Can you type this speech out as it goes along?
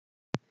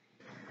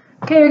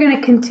Okay, we're going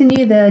to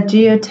continue the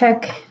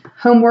Geotech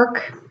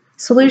homework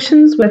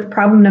solutions with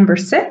problem number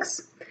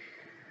 6.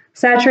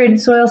 Saturated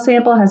soil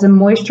sample has a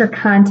moisture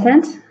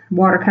content,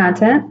 water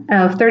content,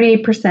 of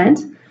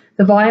 38%.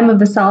 The volume of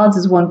the solids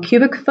is 1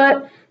 cubic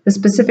foot. The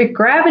specific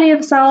gravity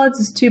of solids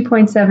is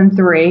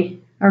 2.73.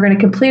 We're going to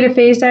complete a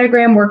phase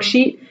diagram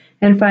worksheet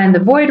and find the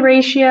void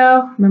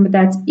ratio. Remember,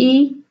 that's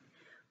E,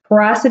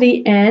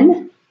 porosity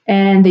N,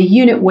 and the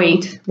unit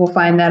weight. We'll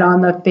find that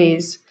on the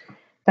phase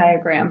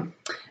diagram.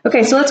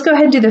 Okay, so let's go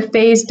ahead and do the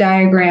phase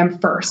diagram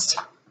first.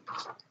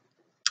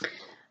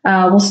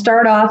 We'll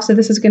start off, so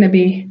this is going to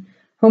be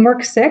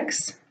homework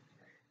 6,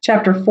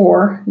 chapter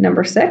 4,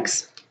 number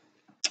 6.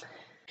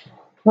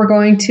 We're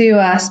going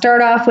to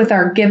start off with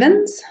our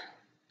givens.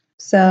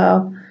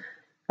 So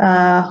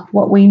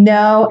what we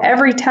know,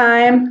 every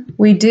time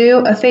we do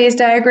a phase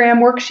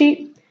diagram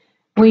worksheet,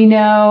 we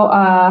know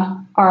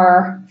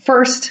our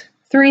first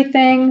 3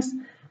 things: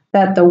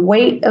 that the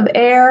weight of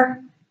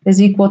air is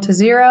equal to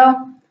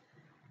 0,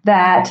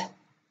 that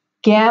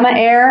gamma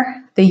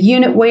air, the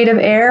unit weight of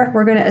air,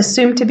 we're going to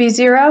assume to be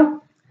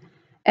 0,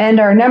 and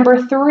our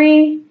number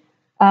 3,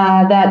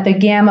 that the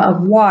gamma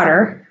of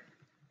water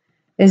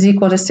is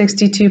equal to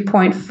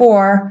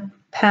 62.4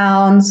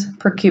 pounds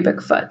per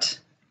cubic foot.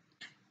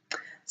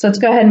 So let's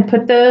go ahead and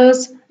put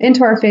those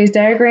into our phase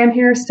diagram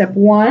here. Step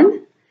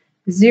 1,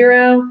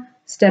 0,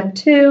 step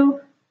 2,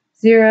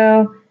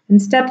 0, and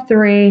step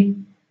 3,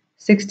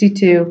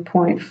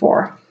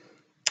 62.4.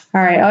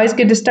 All right, always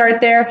good to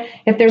start there.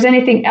 If there's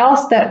anything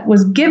else that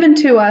was given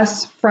to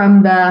us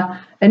from the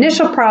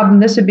initial problem,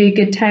 this would be a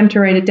good time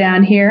to write it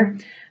down here.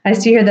 I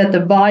see here that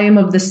the volume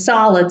of the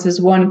solids is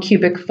 1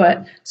 cubic foot,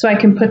 so I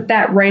can put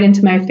that right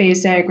into my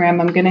phase diagram.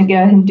 I'm going to go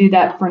ahead and do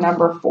that for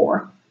number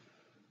 4.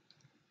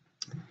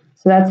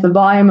 So that's the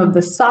volume of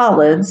the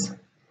solids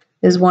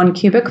is 1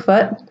 cubic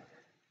foot,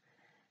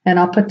 and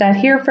I'll put that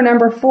here for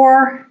number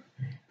 4.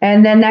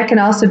 And then that can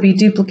also be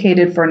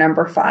duplicated for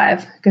number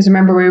 5, because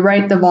remember, we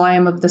write the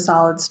volume of the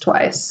solids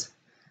twice.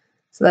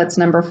 So that's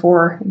number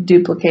 4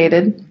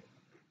 duplicated,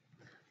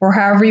 or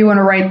however you want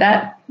to write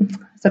that.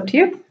 It's up to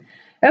you.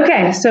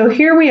 Okay, so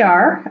here we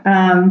are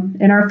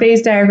in our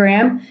phase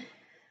diagram.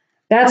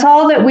 That's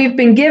all that we've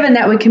been given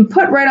that we can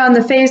put right on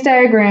the phase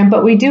diagram,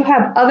 but we do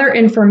have other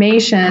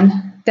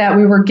information that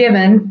we were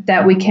given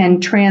that we can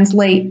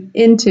translate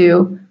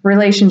into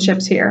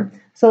relationships here.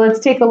 So let's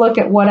take a look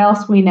at what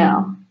else we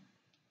know.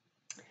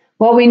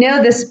 Well, we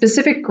know the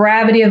specific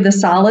gravity of the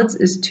solids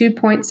is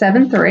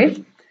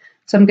 2.73.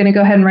 So I'm going to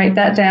go ahead and write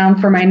that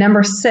down for my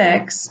number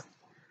 6.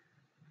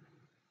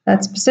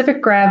 That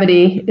specific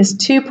gravity is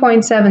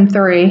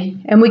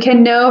 2.73. And we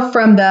can know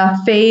from the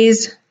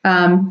phase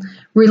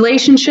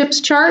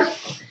relationships chart,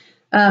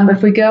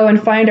 if we go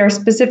and find our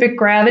specific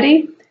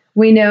gravity,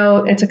 we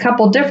know it's a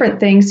couple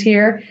different things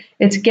here.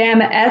 It's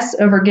gamma S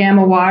over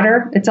gamma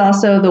water. It's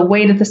also the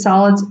weight of the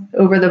solids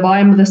over the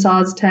volume of the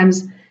solids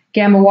times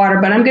gamma water,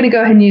 but I'm going to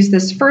go ahead and use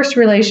this first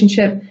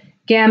relationship,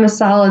 gamma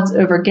solids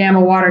over gamma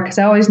water, because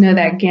I always know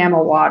that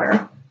gamma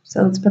water.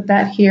 So let's put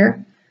that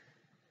here.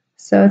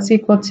 So it's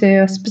equal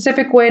to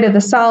specific weight of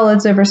the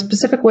solids over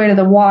specific weight of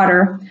the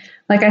water.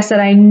 Like I said,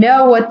 I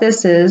know what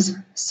this is,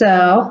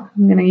 so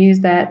I'm going to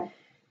use that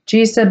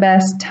G sub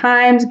S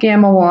times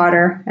gamma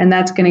water, and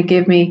that's going to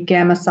give me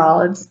gamma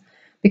solids,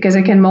 because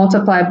I can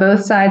multiply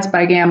both sides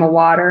by gamma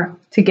water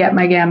to get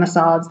my gamma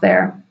solids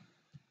there.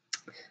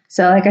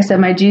 So like I said,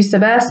 my G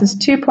sub S is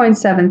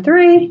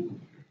 2.73.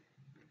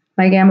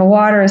 My gamma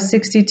water is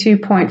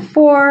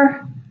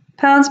 62.4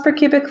 pounds per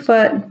cubic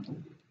foot.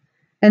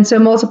 And so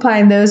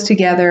multiplying those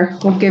together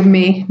will give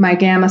me my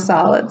gamma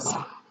solids.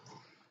 So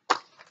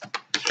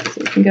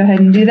we can go ahead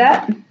and do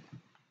that.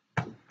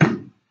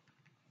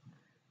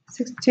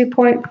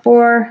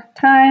 62.4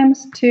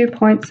 times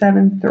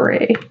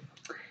 2.73.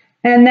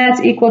 And that's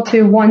equal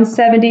to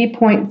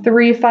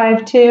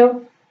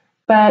 170.352.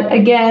 But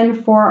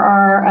again, for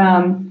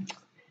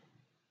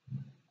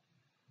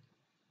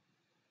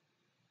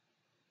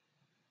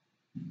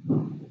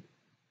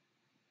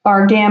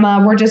our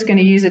gamma, we're just going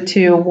to use it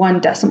to 1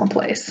 decimal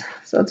place.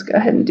 So let's go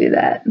ahead and do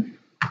that.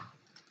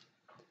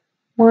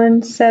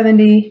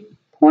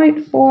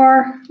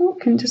 170.4, oh,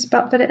 can just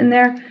about fit it in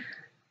there,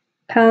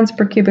 pounds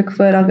per cubic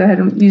foot. I'll go ahead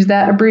and use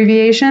that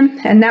abbreviation.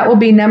 And that will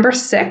be number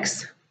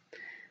 6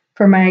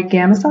 for my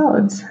gamma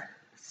solids.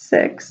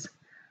 6.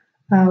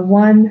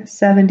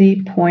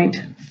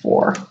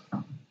 170.4.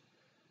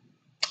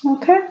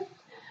 Okay.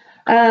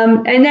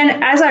 And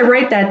then as I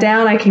write that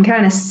down, I can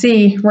kind of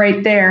see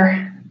right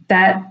there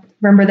that,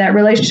 remember that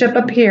relationship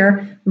up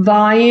here,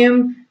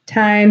 volume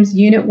times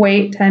unit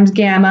weight times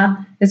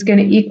gamma is going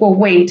to equal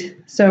weight.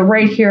 So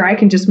right here, I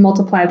can just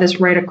multiply this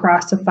right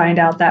across to find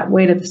out that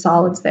weight of the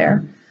solids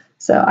there.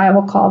 So I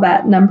will call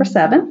that number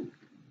 7.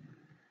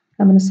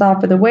 I'm going to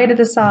solve for the weight of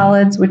the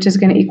solids, which is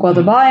going to equal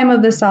the volume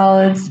of the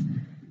solids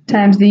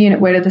times the unit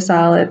weight of the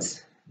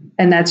solids,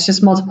 and that's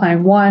just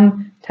multiplying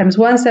 1 times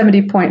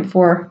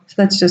 170.4, so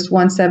that's just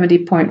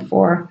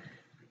 170.4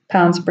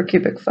 pounds per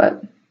cubic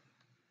foot.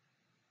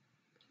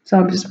 So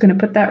I'm just going to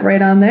put that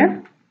right on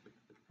there.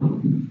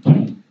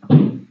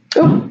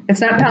 Oh,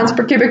 it's not pounds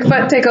per cubic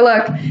foot. Take a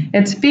look.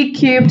 It's feet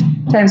cubed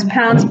times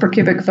pounds per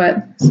cubic foot.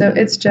 So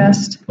it's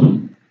just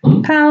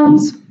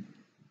pounds.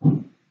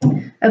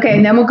 Okay,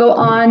 and then we'll go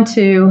on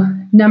to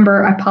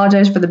number, I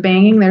apologize for the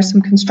banging. There's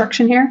some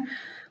construction here.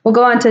 We'll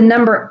go on to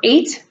number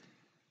 8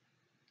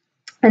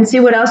 and see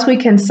what else we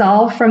can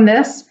solve from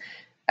this.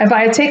 If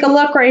I take a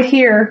look right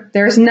here,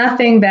 there's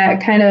nothing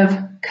that kind of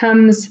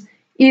comes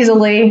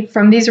easily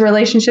from these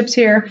relationships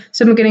here.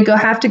 So I'm going to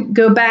have to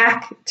go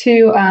back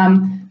to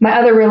my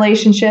other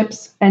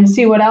relationships and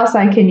see what else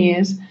I can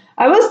use.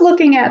 I was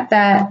looking at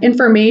that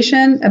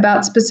information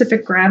about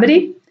specific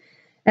gravity,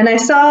 and I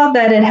saw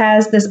that it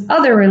has this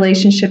other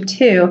relationship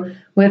too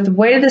with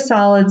weight of the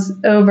solids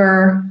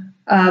over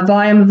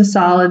volume of the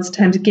solids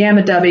times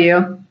gamma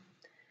W.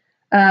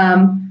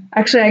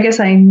 Actually, I guess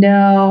I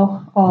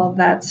know all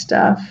that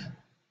stuff.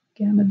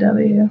 Gamma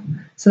W.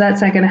 So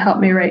that's not going to help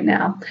me right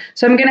now.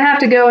 So I'm going to have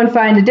to go and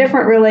find a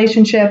different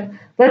relationship.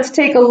 Let's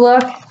take a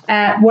look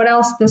at what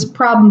else this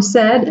problem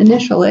said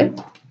initially.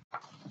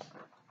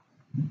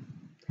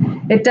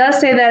 It does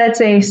say that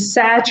it's a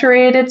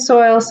saturated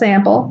soil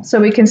sample,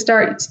 so we can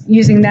start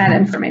using that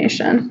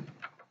information.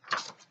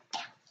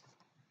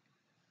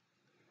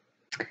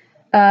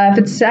 If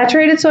it's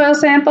saturated soil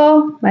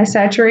sample, my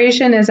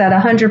saturation is at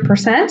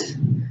 100%,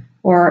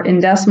 or in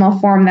decimal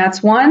form,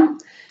 that's 1.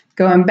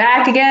 Going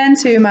back again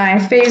to my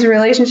phase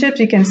relationships,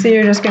 you can see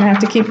you're just going to have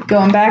to keep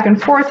going back and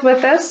forth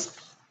with this.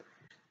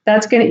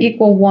 That's going to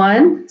equal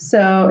 1.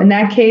 So in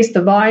that case,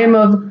 the volume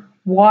of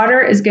water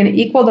is going to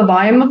equal the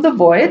volume of the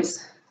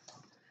voids,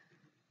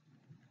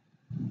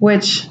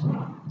 which,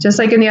 just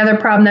like in the other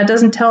problem, that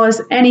doesn't tell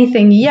us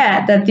anything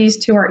yet that these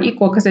two are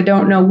equal because I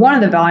don't know one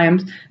of the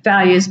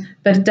values,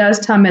 but it does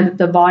tell me that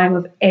the volume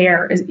of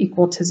air is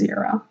equal to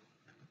 0.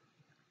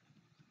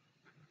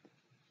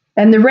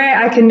 And the way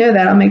I can know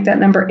that, I'll make that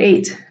number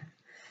 8.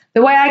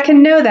 The way I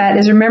can know that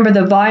is, remember,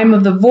 the volume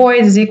of the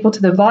void is equal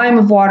to the volume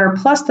of water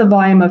plus the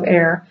volume of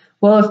air.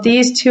 Well, if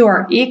these two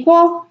are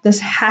equal, this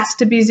has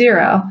to be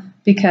 0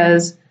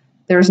 because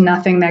there's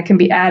nothing that can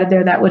be added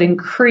there that would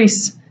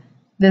increase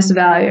this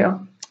value.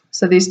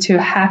 So these two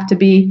have to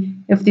be,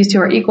 if these two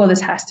are equal, this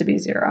has to be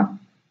 0.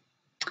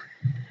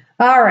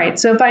 All right,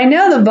 so if I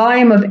know the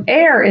volume of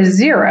air is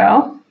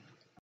 0,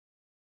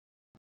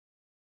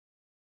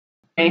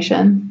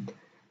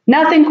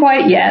 nothing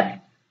quite yet,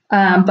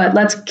 but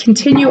let's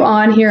continue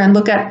on here and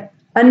look at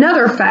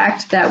another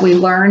fact that we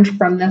learned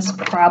from this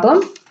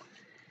problem,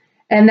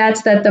 and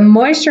that's that the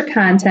moisture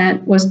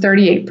content was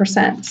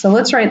 38%. So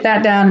let's write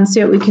that down and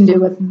see what we can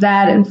do with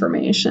that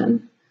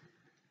information.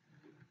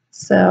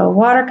 So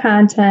water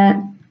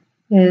content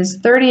is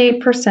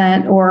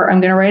 38%, or I'm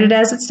going to write it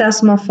as its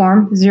decimal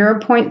form,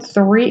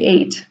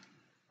 0.38.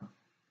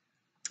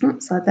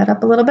 Slide that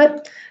up a little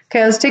bit.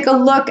 Okay, let's take a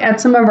look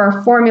at some of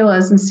our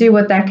formulas and see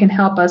what that can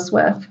help us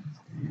with.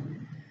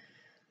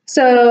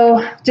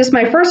 So just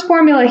my first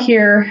formula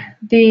here,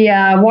 the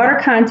water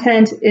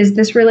content is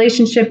this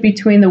relationship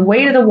between the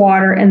weight of the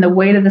water and the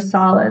weight of the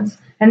solids.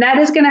 And that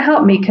is going to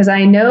help me because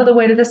I know the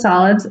weight of the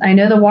solids, I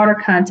know the water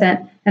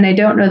content, and I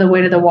don't know the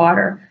weight of the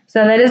water.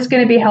 So that is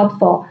going to be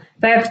helpful.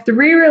 If I have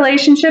 3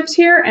 relationships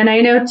here and I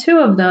know 2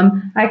 of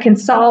them, I can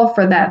solve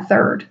for that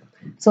third.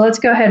 So let's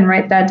go ahead and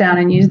write that down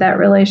and use that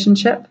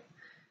relationship.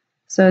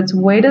 So it's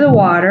weight of the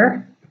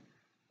water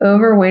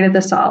over weight of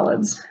the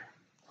solids.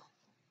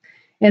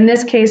 In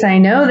this case, I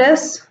know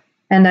this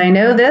and I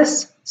know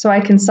this, so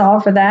I can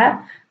solve for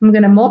that. I'm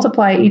going to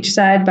multiply each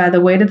side by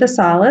the weight of the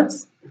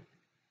solids.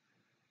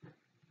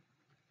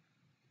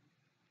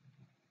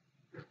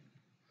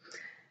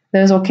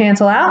 Those will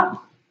cancel out,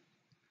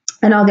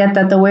 and I'll get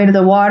that the weight of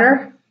the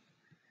water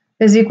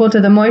is equal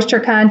to the moisture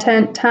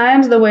content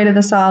times the weight of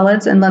the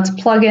solids, and let's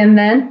plug in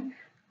then.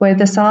 Weight of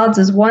the solids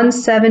is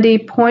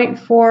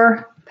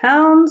 170.4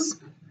 pounds,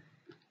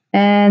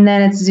 and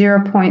then it's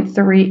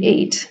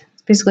 0.38. It's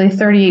basically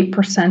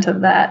 38% of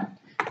that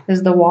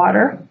is the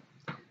water.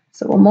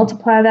 So we'll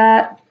multiply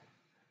that,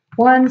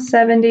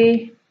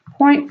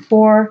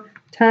 170.4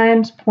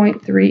 times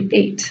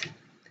 0.38.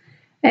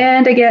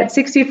 And I get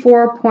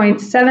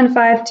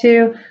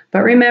 64.752,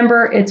 but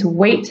remember it's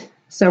weight,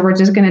 so we're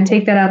just going to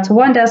take that out to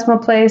 1 decimal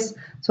place,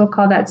 so we'll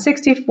call that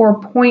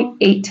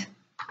 64.8,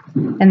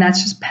 and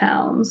that's just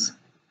pounds.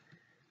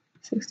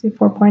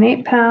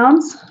 64.8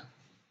 pounds.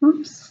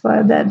 Oops,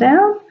 slide that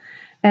down,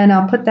 and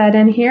I'll put that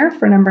in here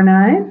for number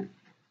 9,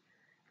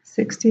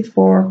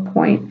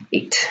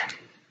 64.8.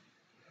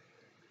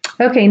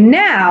 Okay,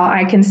 now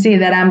I can see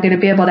that I'm going to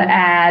be able to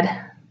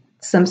add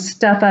some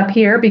stuff up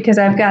here because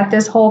I've got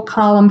this whole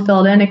column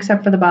filled in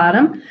except for the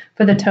bottom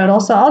for the total.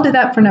 So I'll do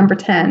that for number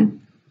 10.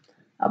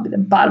 I'll be the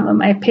bottom of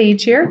my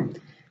page here.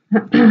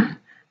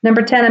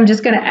 Number 10, I'm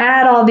just going to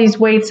add all these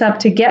weights up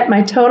to get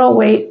my total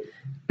weight.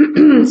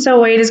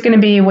 So weight is going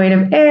to be weight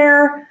of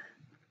air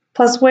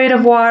plus weight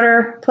of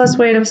water plus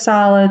weight of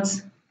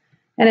solids.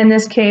 And in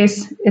this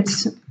case,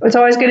 it's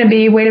always going to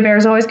be, weight of air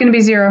is always going to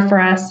be 0 for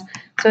us.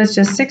 So it's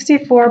just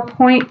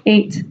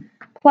 64.8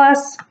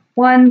 plus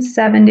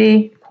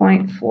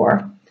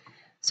 170.4.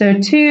 So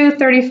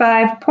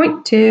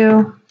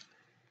 235.2,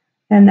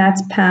 and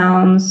that's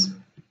pounds.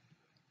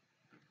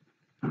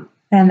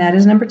 And that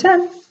is number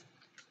 10.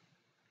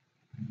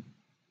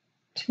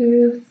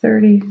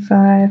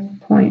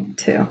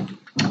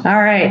 235.2.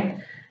 All right.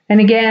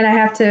 And again, I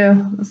have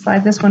to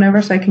slide this one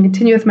over so I can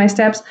continue with my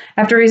steps.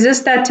 I have to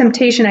resist that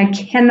temptation. I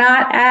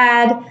cannot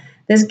add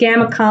this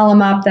gamma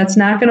column up. That's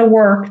not going to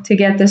work to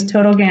get this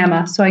total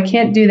gamma. So I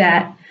can't do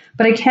that.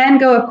 But I can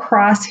go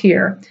across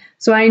here.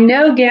 So I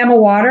know gamma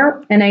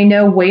water and I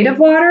know weight of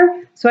water.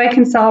 So I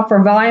can solve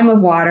for volume of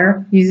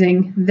water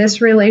using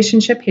this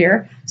relationship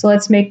here. So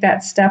let's make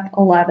that step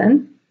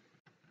 11.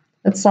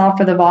 Let's solve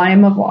for the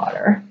volume of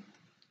water.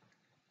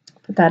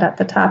 Put that at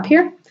the top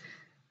here.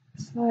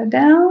 Slide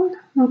down.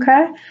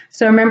 Okay.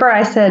 So remember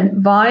I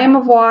said volume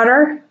of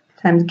water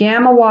times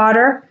gamma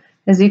water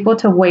is equal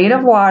to weight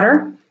of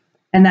water.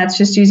 And that's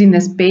just using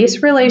this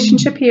base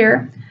relationship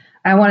here.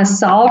 I want to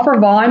solve for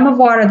volume of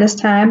water this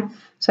time.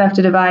 So I have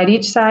to divide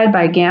each side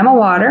by gamma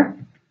water.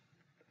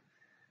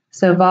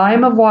 So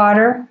volume of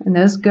water, and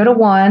those go to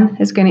 1,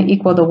 is going to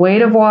equal the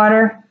weight of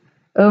water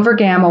over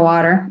gamma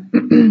water.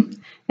 And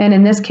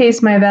in this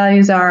case, my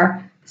values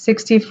are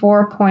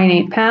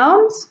 64.8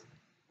 pounds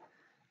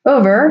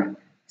over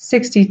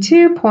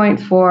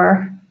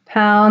 62.4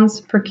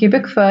 pounds per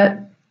cubic foot.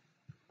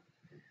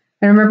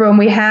 And remember, when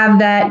we have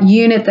that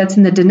unit that's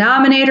in the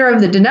denominator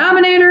of the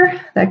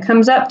denominator, that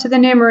comes up to the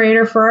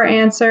numerator for our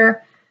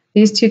answer.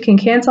 These two can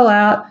cancel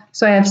out.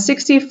 So I have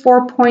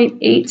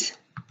 64.8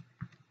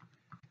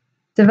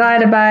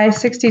 divided by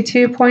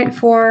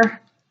 62.4,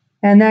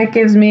 and that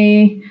gives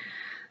me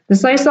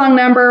this nice long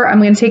number.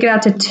 I'm going to take it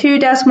out to 2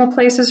 decimal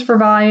places for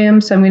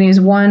volume, so I'm going to use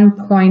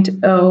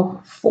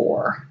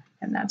 1.04,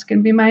 and that's going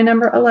to be my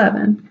number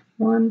 11,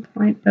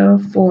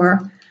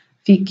 1.04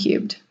 feet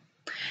cubed.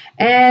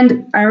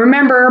 And I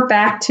remember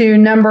back to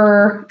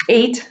number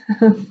 8,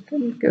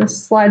 go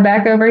slide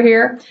back over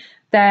here,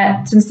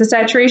 that since the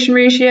saturation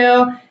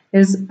ratio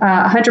is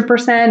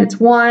 100%, it's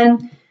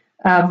 1,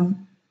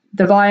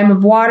 the volume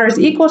of water is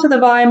equal to the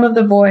volume of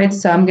the void,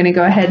 so I'm going to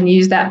go ahead and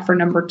use that for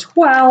number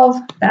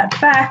 12, that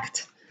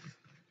fact,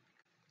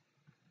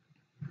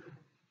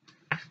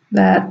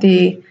 that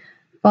the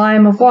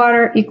volume of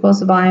water equals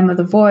the volume of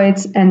the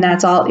voids, and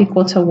that's all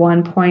equal to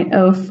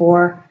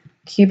 1.04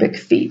 cubic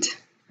feet.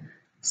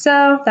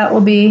 So that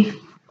will be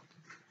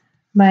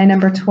my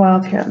number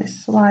 12 here. Let me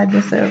slide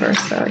this over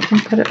so I can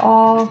put it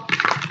all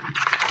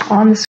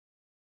on the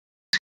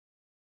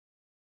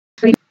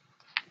screen.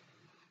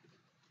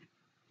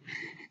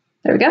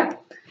 There we go.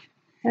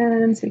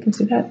 And so you can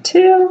see that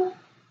too.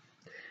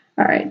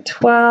 All right,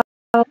 12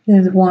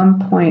 is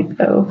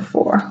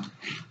 1.04.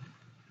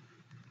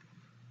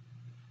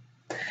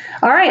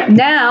 All right,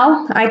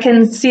 now I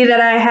can see that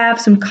I have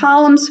some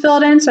columns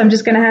filled in, so I'm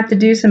just going to have to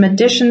do some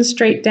addition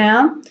straight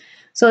down.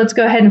 So let's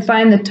go ahead and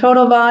find the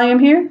total volume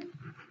here.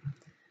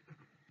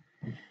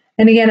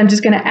 And again, I'm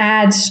just going to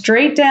add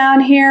straight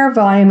down here,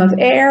 volume of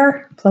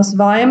air plus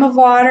volume of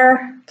water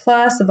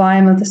plus the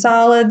volume of the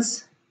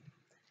solids.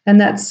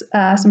 And that's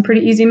some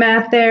pretty easy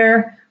math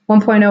there.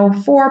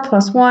 1.04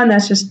 plus 1,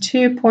 that's just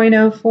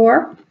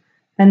 2.04.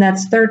 And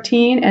that's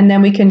 13. And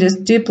then we can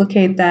just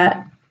duplicate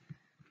that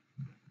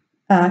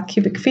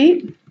cubic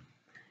feet.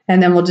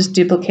 And then we'll just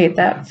duplicate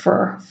that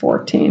for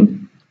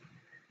 14.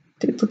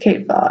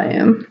 Duplicate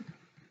volume.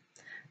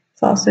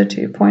 It's also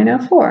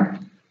 2.04.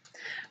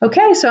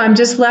 Okay, so I'm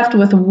just left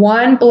with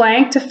one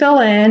blank to fill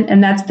in,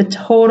 and that's the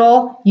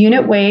total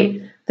unit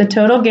weight, the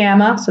total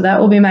gamma. So that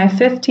will be my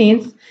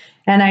 15th.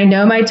 And I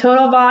know my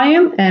total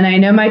volume and I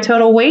know my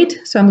total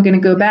weight, so I'm going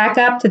to go back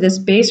up to this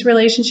base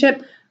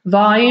relationship,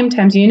 volume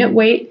times unit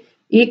weight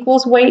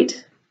equals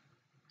weight.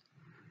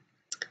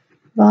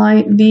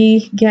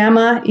 V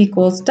gamma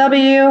equals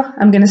W.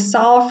 I'm going to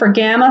solve for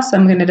gamma, so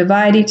I'm going to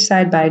divide each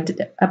side by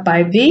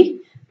V,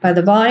 by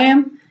the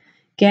volume.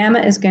 Gamma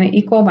is going to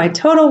equal my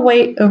total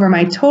weight over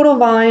my total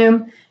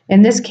volume.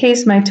 In this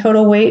case, my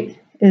total weight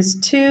is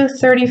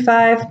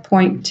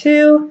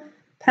 235.2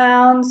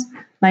 pounds.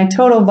 My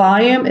total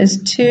volume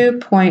is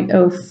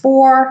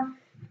 2.04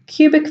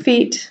 cubic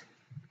feet.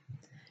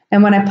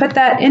 And when I put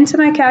that into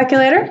my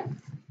calculator,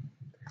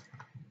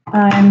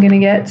 I'm going to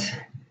get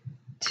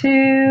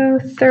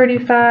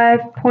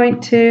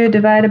 235.2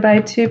 divided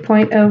by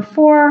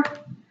 2.04.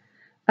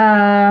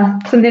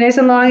 Something nice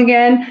and long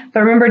again,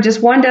 but remember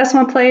just one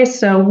decimal place,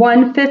 so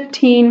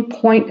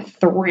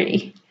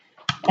 115.3.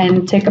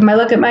 And take my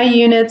look at my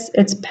units,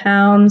 it's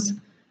pounds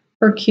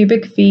per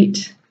cubic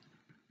feet.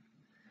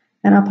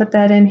 And I'll put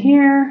that in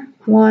here,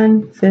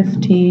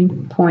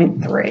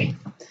 115.3.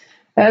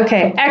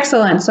 Okay,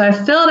 excellent. So I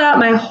filled out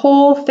my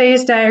whole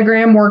phase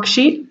diagram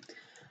worksheet,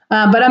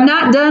 but I'm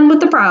not done with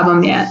the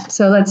problem yet.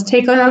 So let's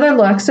take another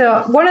look.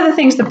 So one of the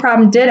things the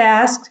problem did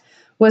ask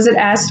was it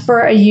asked for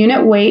a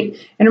unit weight.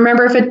 And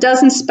remember, if it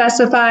doesn't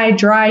specify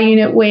dry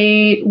unit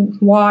weight,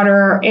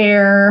 water,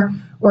 air,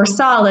 or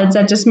solids,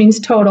 that just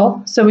means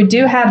total. So we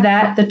do have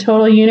that. The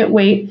total unit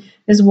weight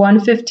is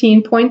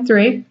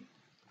 115.3.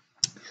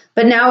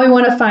 But now we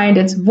want to find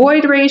its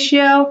void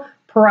ratio,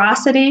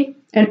 porosity,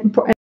 them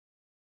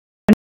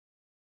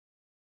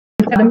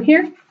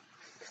here.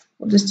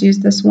 We'll just use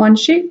this one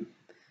sheet.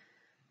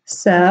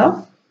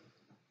 So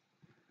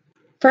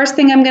first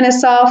thing I'm going to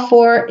solve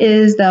for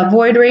is the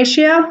void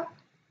ratio.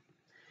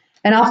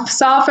 And I'll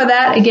solve for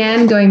that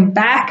again going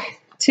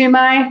back to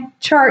my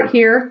chart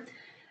here.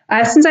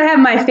 Since I have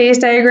my phase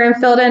diagram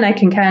filled in, I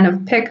can kind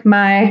of pick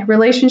my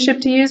relationship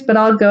to use, but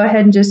I'll go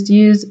ahead and just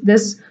use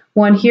this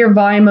one here,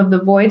 volume of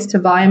the voids to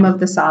volume of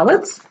the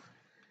solids.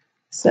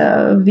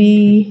 So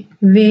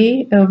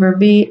VV over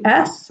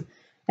VS.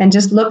 And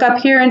just look up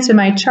here into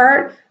my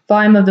chart.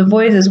 Volume of the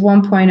voids is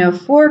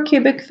 1.04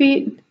 cubic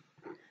feet.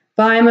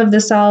 Volume of the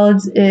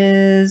solids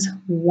is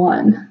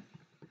 1.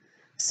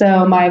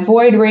 So my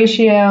void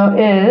ratio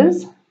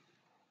is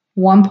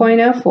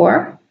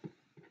 1.04.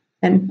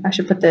 And I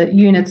should put the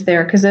units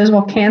there because those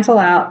will cancel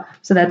out.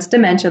 So that's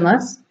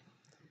dimensionless.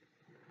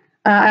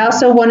 I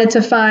also wanted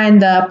to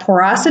find the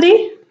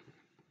porosity.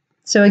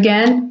 So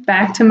again,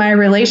 back to my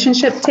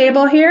relationship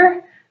table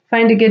here.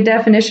 Find a good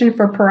definition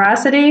for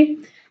porosity.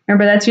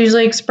 Remember, that's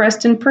usually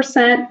expressed in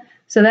percent.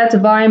 So that's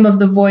volume of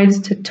the voids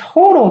to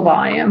total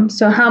volume.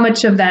 So how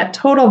much of that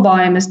total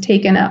volume is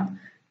taken up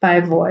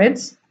by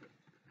voids?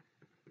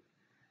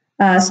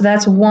 So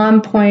that's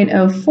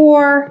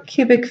 1.04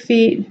 cubic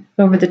feet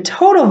over the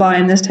total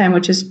volume this time,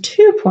 which is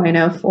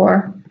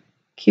 2.04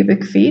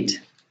 cubic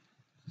feet.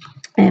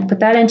 And put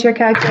that into your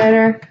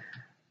calculator.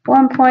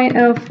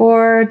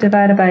 1.04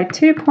 divided by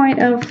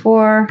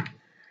 2.04.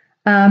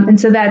 And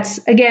so that's,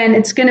 again,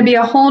 it's going to be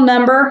a whole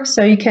number.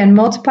 So you can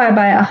multiply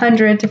by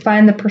 100 to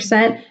find the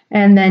percent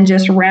and then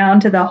just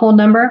round to the whole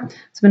number.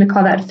 So I'm going to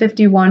call that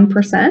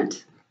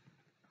 51%.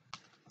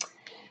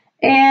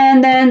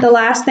 And then the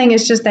last thing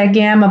is just that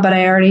gamma, but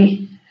I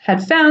already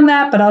had found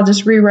that, but I'll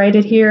just rewrite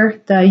it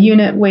here. The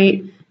unit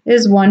weight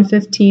is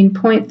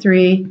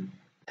 115.3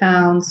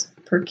 pounds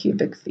per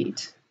cubic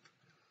feet.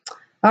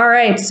 All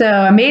right, so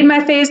I made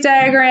my phase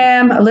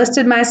diagram, I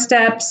listed my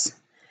steps,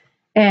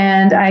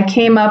 and I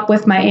came up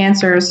with my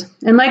answers.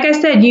 And like I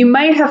said, you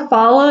might have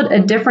followed a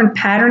different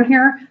pattern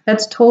here.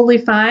 That's totally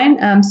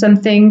fine. Some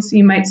things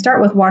you might start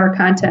with water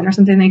content or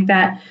something like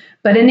that,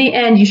 but in the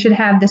end, you should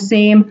have the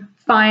same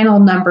final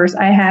numbers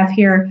I have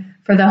here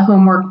for the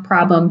homework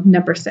problem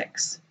number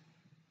 6.